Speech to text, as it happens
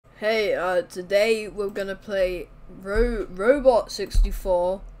Hey, today we're gonna play Robot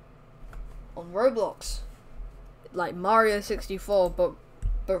 64 on Roblox. Like Mario 64, but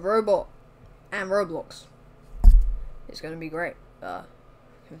Robot and Roblox. It's gonna be great.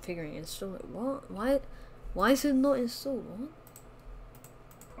 Configuring install it. What? Why is it not installed?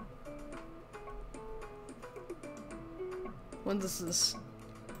 What? When does this?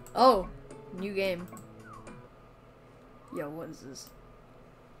 Oh, new game. Yo, what is this?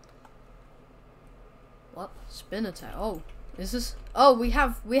 What? Spin attack. Oh, is this? Oh, we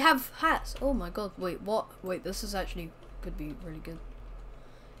have hats. Oh my god. Wait, what? Wait, this is actually could be really good.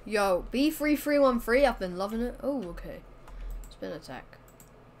 Yo, B3313. I've been loving it. Oh, okay. Spin attack.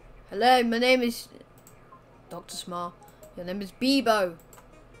 Hello, my name is Dr. Smart. Your name is Bebo.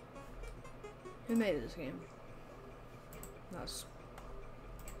 Who made this game? That's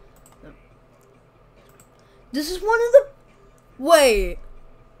no. This is one of the. Wait.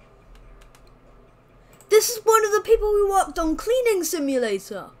 This is one of the people who worked on Cleaning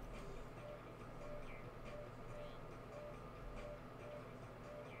Simulator.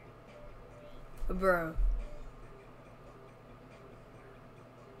 Bro.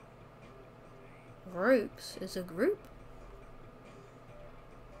 Groups? Is a group?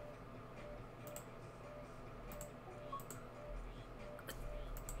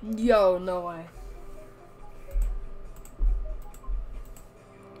 Yo, no way.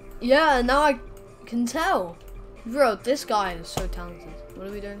 Yeah, now I can tell. Bro, this guy is so talented. What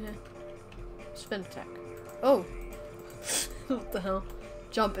are we doing here? Spin attack. Oh. What the hell?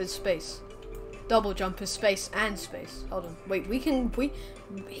 Jump is space. Double jump is space and space. Hold on. Wait,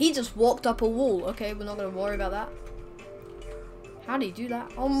 he just walked up a wall. Okay, we're not gonna worry about that. How do you do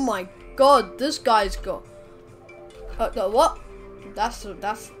that? Oh my god, this guy's got what?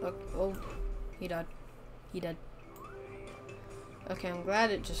 Oh, he died. He dead. Okay, I'm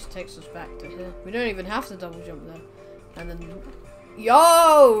glad it just takes us back to here. We don't even have to double jump there. And then,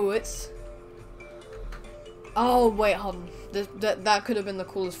 yo, it's. Oh wait, hold on. That could have been the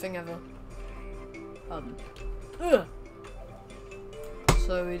coolest thing ever. Ugh.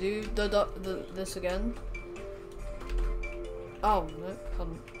 So we do this again. Oh no, hold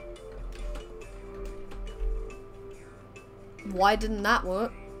on. Why didn't that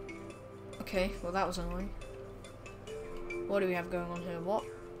work? Okay, well that was annoying. What do we have going on here? What?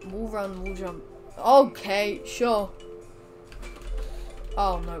 We'll run, we'll jump. Okay, sure.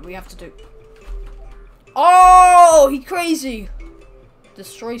 Oh no, we have to do. Oh, he crazy.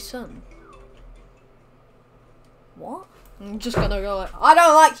 Destroy sun. What? I'm just gonna go like, I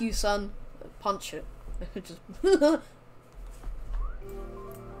don't like you, son. Punch it. Just.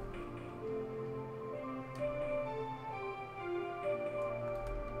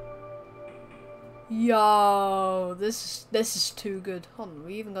 Yo, this is too good. Hold on,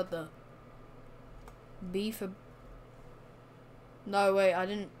 we even got the B for. No, wait, I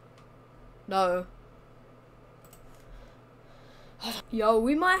didn't. No. Yo,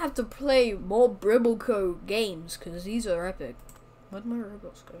 we might have to play more Bribbleco games because these are epic. Where'd my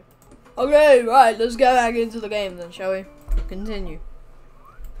robots go? Okay, right, let's get back into the game then, shall we? Continue.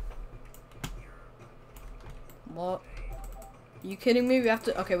 What? Are you kidding me? We have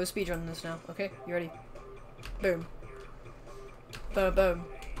to. Okay, we're speedrunning this now. Okay, you ready? Boom. Boom, boom.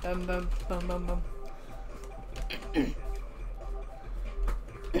 Boom, boom, boom, boom, boom.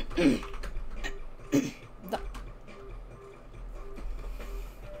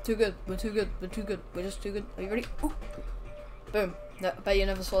 Too good. We're too good. We're too good. We're just too good. Are you ready? Ooh. Boom. No, I bet you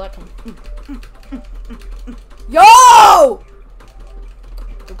never saw that come. Yo!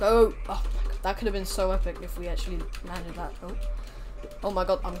 Go. Oh my god. That could have been so epic if we actually landed that. Oh. Oh my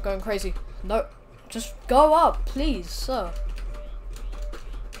god. I'm going crazy. No. Just go up, please, sir.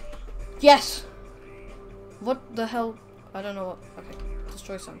 Yes. What the hell? I don't know what. Okay.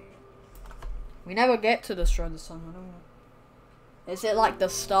 Destroy sun. We never get to destroy the sun. I don't know. Is it like the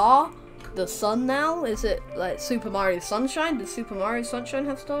star? The sun now? Is it like Super Mario Sunshine? Does Super Mario Sunshine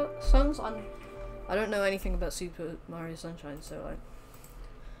have suns? I don't know anything about Super Mario Sunshine, so like.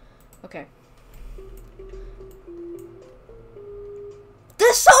 Okay.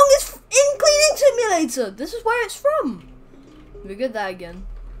 This song is in Cleaning Simulator! This is where it's from! We get that again.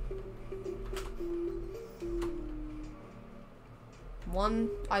 One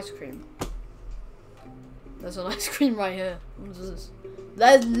ice cream. There's an ice cream right here. What is this?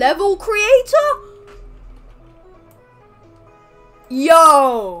 There's level creator?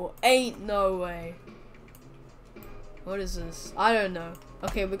 Yo! Ain't no way. What is this? I don't know.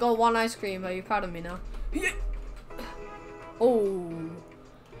 Okay, we got one ice cream. Are you proud of me now? Oh.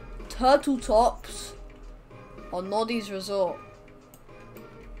 Turtle Tops on Noddy's Resort.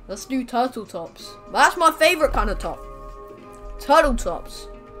 Let's do turtle tops. That's my favorite kind of top. Turtle tops.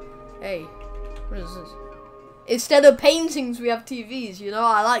 Hey, what is this? Instead of paintings, we have TVs. You know,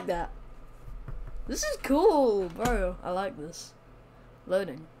 I like that. This is cool, bro. I like this.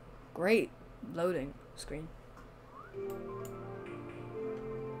 Loading. Great loading screen.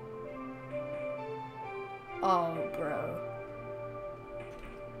 Oh, bro.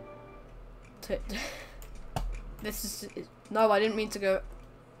 This is... No, I didn't mean to go...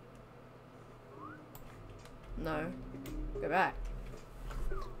 No. Go back.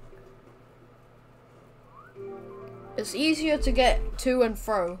 It's easier to get to and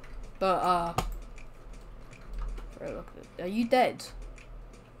fro, but, bro, look at it. Are you dead?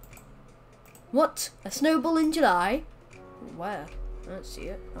 What? A snowball in July? Where? I don't see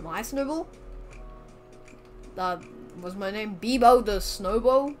it. Am I Snowball? Was my name Bebo the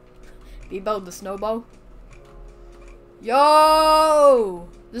Snowball? Bebo the Snowball? Yo!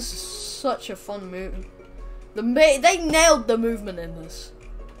 This is such a fun move. They nailed the movement in this.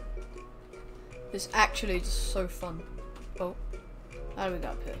 It's actually just so fun. Oh. How do we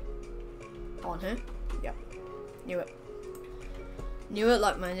get up here? On here? Yep. Knew it. Knew it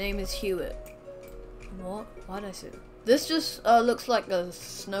like my name is Hewitt. What? Why did I say that? This just looks like a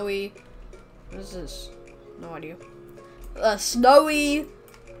snowy... What is this? No idea. A snowy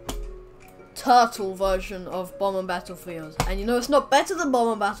turtle version of Bomber Battlefield. And you know, it's not better than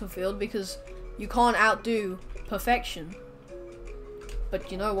Bomber Battlefield because you can't outdo perfection.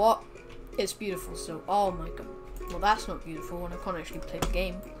 But you know what? It's beautiful still. Oh my god. Well, that's not beautiful when I can't actually play the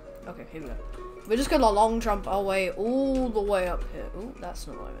game. Okay, here we go. We're just gonna long jump our way all the way up here. Oh, that's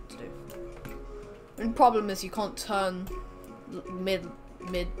not what I meant to do. The problem is you can't turn mid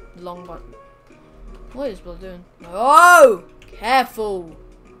long button. What is Bill doing? Oh! Careful!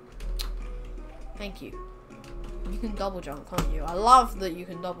 Thank you. You can double jump, can't you? I love that you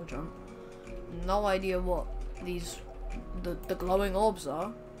can double jump. No idea what these the glowing orbs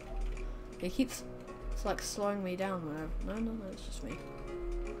are. It keeps it's like slowing me down whenever. No, it's just me.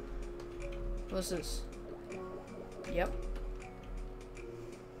 What's this? Yep.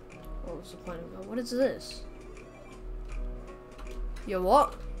 What was the point of that? What is this? Yo,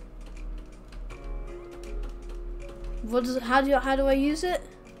 what? What is it? How do I use it?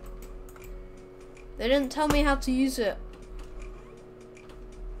 They didn't tell me how to use it.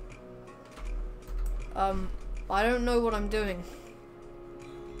 I don't know what I'm doing.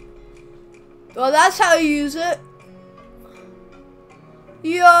 Well, that's how you use it.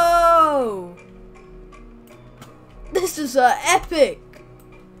 Yo! This is epic.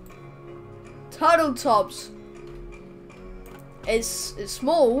 Turtle tops. It's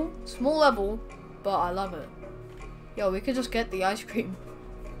small level, but I love it. Yo, we could just get the ice cream.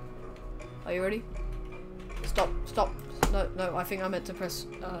 Are you ready? Stop. No, I think I meant to press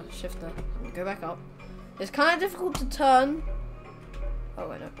shift there. Go back up. It's kind of difficult to turn. Oh,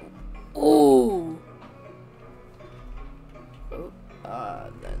 wait, no. Ooh!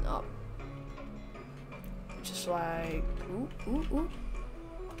 Oh, then up. Just like, ooh.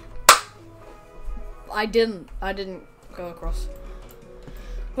 I didn't go across.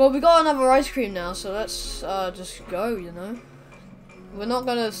 Well, we got another ice cream now, so let's just go, you know. We're not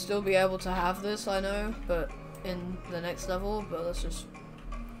gonna still be able to have this, I know, but in the next level, but let's just...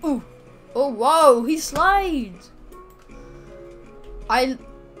 Ooh! Oh, whoa! He slides!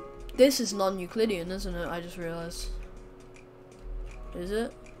 This is non-Euclidean, isn't it? I just realized. Is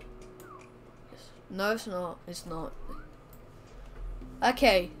it? No, it's not. It's not.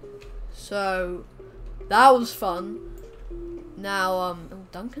 Okay. So, that was fun. Now, oh,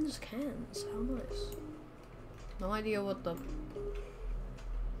 Duncan's cans. How nice. No idea what the...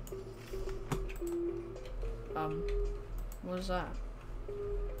 What is that?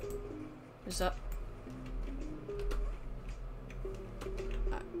 Is that...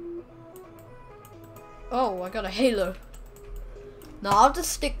 Oh, I got a halo. Now I'll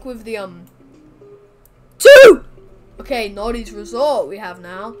just stick with the, 2! Okay, Noddy's Resort we have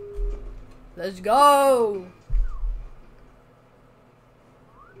now. Let's go!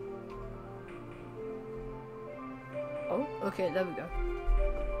 Oh, okay, there we go.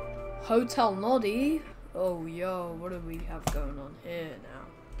 Hotel Noddy. Oh, yo, what do we have going on here now?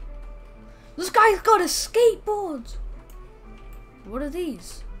 This guy's got a skateboard! What are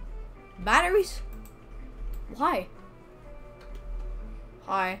these? Batteries? Why?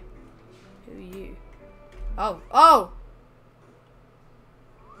 Hi. Who are you? Oh!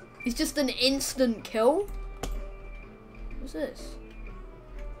 It's just an instant kill? What's this?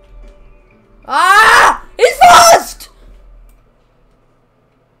 Ah! He's fast!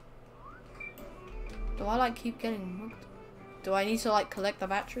 Do I like keep getting mugged? Do I need to like collect the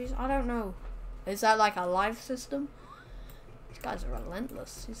batteries? I don't know. Is that like a live system? These guys are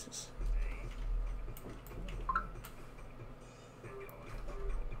relentless. Jesus.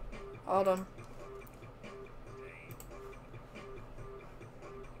 Hold on.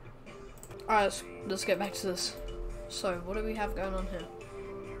 Alright, let's get back to this. So, what do we have going on here?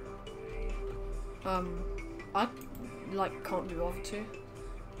 I like can't be bothered to.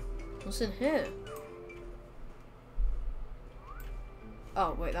 What's in here?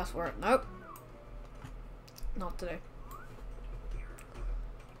 Oh wait, that's where. Nope. Not today.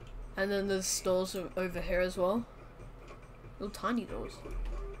 And then there's doors over here as well. Little tiny doors.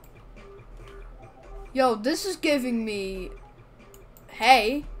 Yo, this is giving me.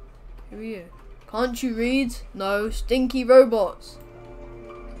 Hey, who are you? Can't you read? No, stinky robots.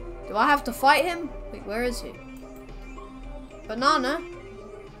 Do I have to fight him? Wait, where is he? Banana?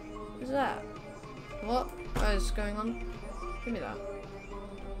 What's that? What? What is going on? Give me that.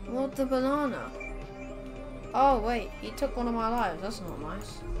 What the banana? Oh wait, he took one of my lives. That's not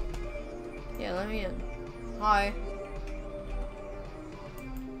nice. Yeah, let me in. Hi.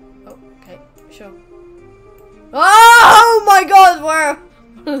 Oh, okay, sure. Oh my god,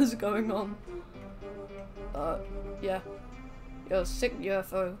 what is going on? Yeah. You're a sick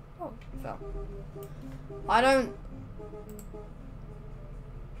UFO. Oh, fell. I don't.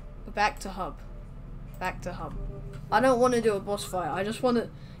 Back to hub. Back to hub. I don't want to do a boss fight. I just want to.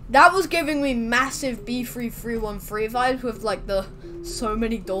 That was giving me massive B3313 vibes with like the so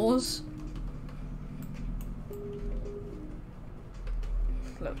many doors.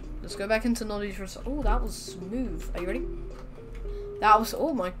 Look, let's go back into Noddy's for a second. Oh, that was smooth. Are you ready? That was.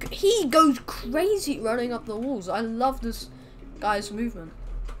 Oh my. He goes crazy running up the walls. I love this guy's movement.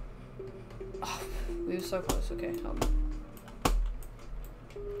 Oh, we were so close. Okay,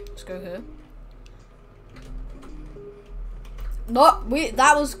 let's go here.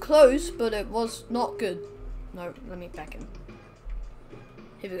 That was close, but it was not good. No, let me back in.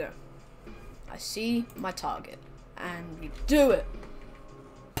 Here we go. I see my target, and we do it.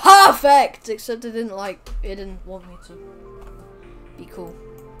 Perfect! Except it didn't want me to be cool.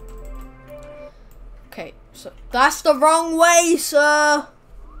 Okay, so that's the wrong way, sir.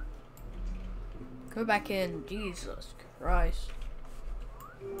 Go back in. Jesus Christ.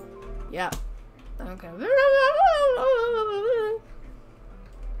 Yeah. Okay.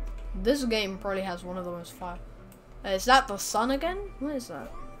 This game probably has one of the most fire. Is that the sun again? What is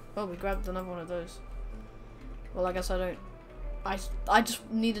that? Oh, we grabbed another one of those. Well, I guess I don't. I just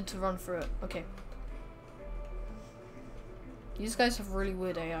needed to run through it. Okay. These guys have really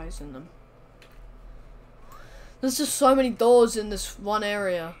weird AIs in them. There's just so many doors in this one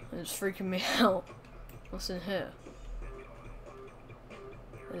area. It's freaking me out. What's in here?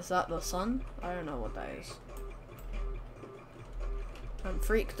 Is that the sun? I don't know what that is. I'm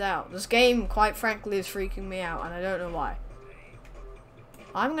freaked out. This game, quite frankly, is freaking me out, and I don't know why.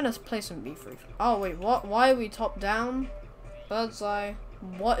 I'm gonna play some B3. Oh wait, what? Why are we top down? Bird's eye.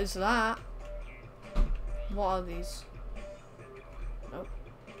 What is that? What are these? Nope.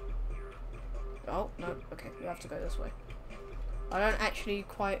 Oh, no. Okay, we have to go this way. I don't actually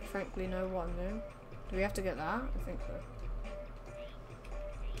quite frankly know what I'm doing. Do we have to get that? I think so.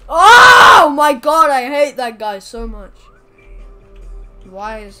 Oh my god, I hate that guy so much.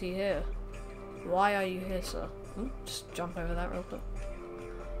 Why is he here? Why are you here, sir? Ooh, just jump over that real quick.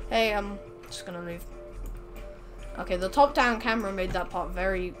 Hey, I'm just gonna leave. Okay, the top-down camera made that part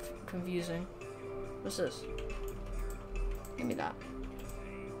very confusing. What's this? Give me that.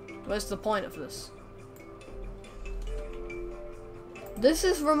 Where's the point of this? This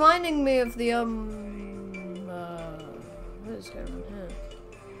is reminding me of the, what is going on here?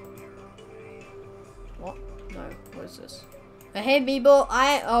 What? No, what is this? Hey, people,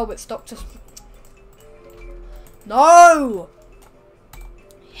 oh, it stopped just. No!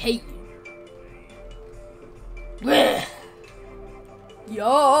 Hate you. Blech.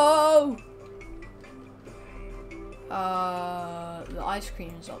 Yo! The ice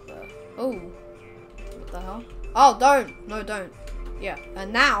cream's up there. Oh. What the hell? Oh, don't. No, don't. Yeah,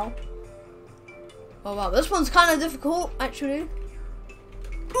 and now. Oh, wow. This one's kind of difficult, actually.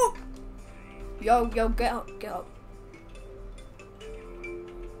 Ooh. Yo, get up, get up.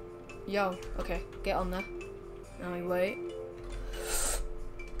 Yo, okay, get on there. Now we wait.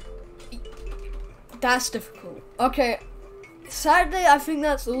 That's difficult. Okay, sadly, I think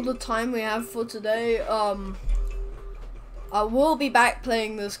that's all the time we have for today. I will be back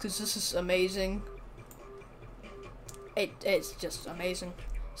playing this because this is amazing. It's just amazing.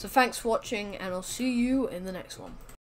 So thanks for watching, and I'll see you in the next one.